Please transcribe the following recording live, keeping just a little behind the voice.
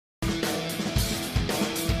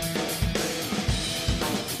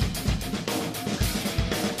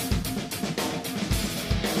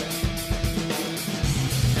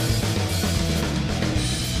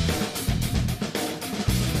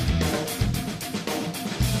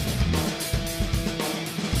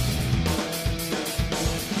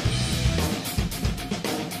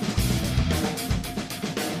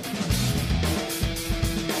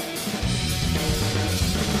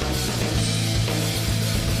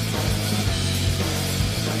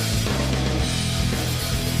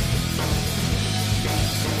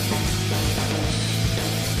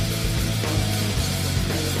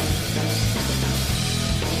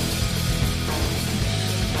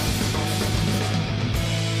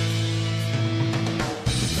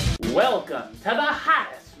Welcome to the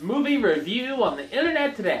hottest movie review on the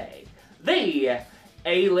internet today, the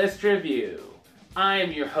A-List Review.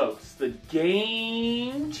 I'm your host, the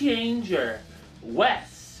Game Changer,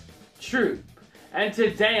 Wes Troop. And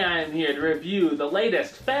today I'm here to review the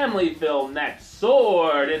latest family film that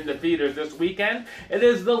soared into theaters this weekend. It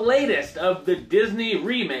is the latest of the Disney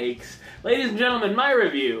remakes. Ladies and gentlemen, my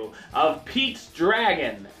review of Pete's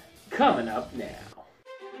Dragon, coming up now.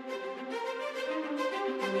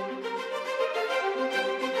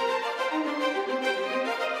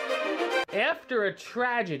 After a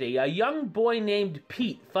tragedy, a young boy named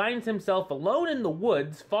Pete finds himself alone in the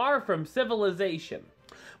woods far from civilization.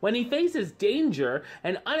 When he faces danger,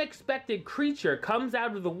 an unexpected creature comes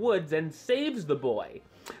out of the woods and saves the boy.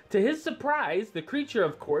 To his surprise, the creature,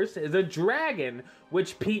 of course, is a dragon,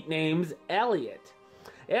 which Pete names Elliot.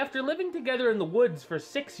 After living together in the woods for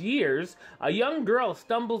 6 years, a young girl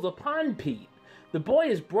stumbles upon Pete. The boy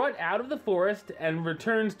is brought out of the forest and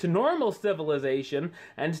returns to normal civilization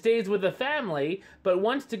and stays with the family, but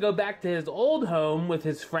wants to go back to his old home with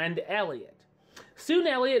his friend Elliot. Soon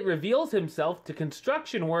Elliot reveals himself to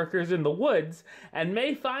construction workers in the woods and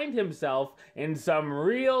may find himself in some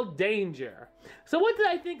real danger. So what did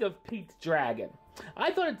I think of Pete's Dragon?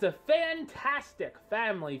 I thought it's a fantastic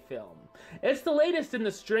family film. It's the latest in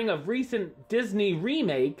the string of recent Disney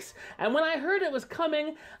remakes, and when I heard it was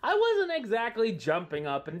coming, I wasn't exactly jumping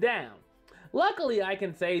up and down. Luckily, I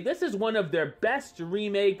can say this is one of their best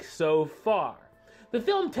remakes so far. The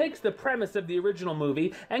film takes the premise of the original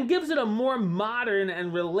movie and gives it a more modern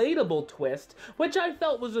and relatable twist, which I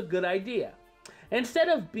felt was a good idea. Instead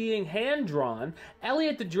of being hand-drawn,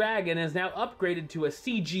 Elliot the Dragon is now upgraded to a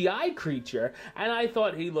CGI creature, and I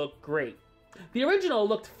thought he looked great. The original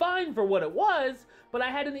looked fine for what it was, but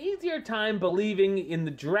I had an easier time believing in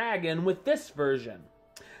the dragon with this version.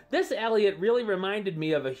 This Elliot really reminded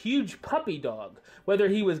me of a huge puppy dog, whether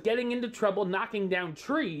he was getting into trouble knocking down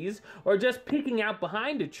trees or just peeking out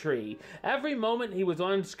behind a tree. Every moment he was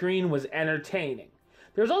on screen was entertaining.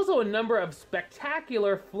 There's also a number of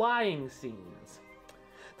spectacular flying scenes.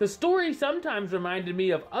 The story sometimes reminded me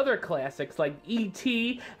of other classics like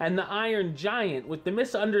E.T. and the Iron Giant, with the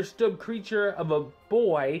misunderstood creature of a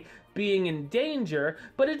boy being in danger,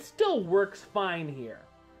 but it still works fine here.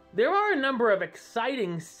 There are a number of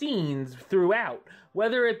exciting scenes throughout,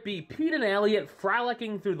 whether it be Pete and Elliot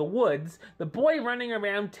frolicking through the woods, the boy running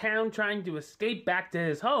around town trying to escape back to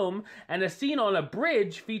his home, and a scene on a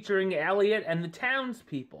bridge featuring Elliot and the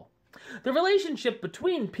townspeople. The relationship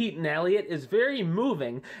between Pete and Elliot is very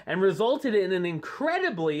moving and resulted in an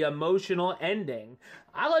incredibly emotional ending.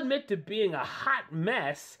 I'll admit to being a hot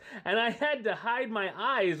mess, and I had to hide my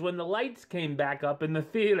eyes when the lights came back up in the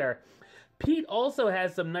theater. Pete also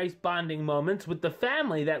has some nice bonding moments with the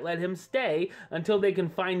family that let him stay until they can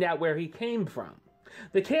find out where he came from.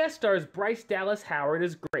 The cast stars Bryce Dallas Howard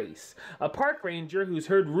as Grace, a park ranger who's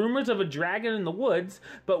heard rumors of a dragon in the woods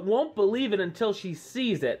but won't believe it until she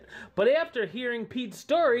sees it, but after hearing Pete's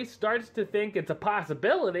story starts to think it's a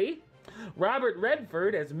possibility. Robert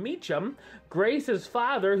Redford as Meacham, Grace's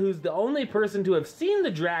father, who's the only person to have seen the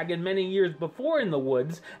dragon many years before in the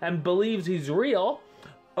woods and believes he's real.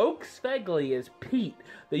 Oak Svegley is Pete,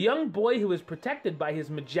 the young boy who is protected by his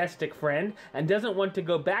majestic friend and doesn't want to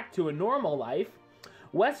go back to a normal life.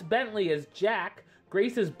 Wes Bentley as Jack,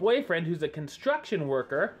 Grace's boyfriend who's a construction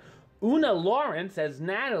worker. Una Lawrence as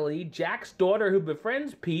Natalie, Jack's daughter who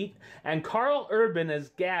befriends Pete. And Carl Urban as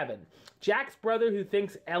Gavin, Jack's brother who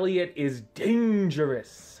thinks Elliot is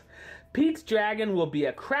dangerous. Pete's Dragon will be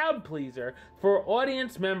a crowd pleaser for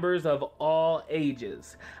audience members of all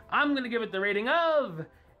ages. I'm going to give it the rating of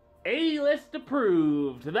A-List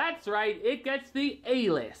approved. That's right, it gets the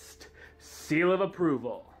A-List seal of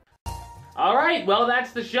approval. Alright, well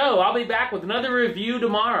that's the show. I'll be back with another review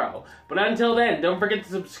tomorrow. But until then, don't forget to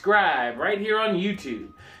subscribe right here on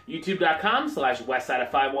YouTube.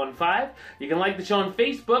 YouTube.com/Westside515. You can like the show on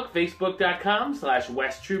Facebook,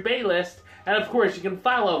 Facebook.com/WesTroopAlist. And of course, you can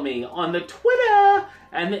follow me on the Twitter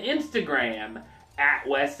and the Instagram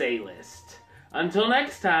 @WesAlist. Until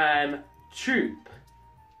next time, Troop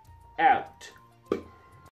out.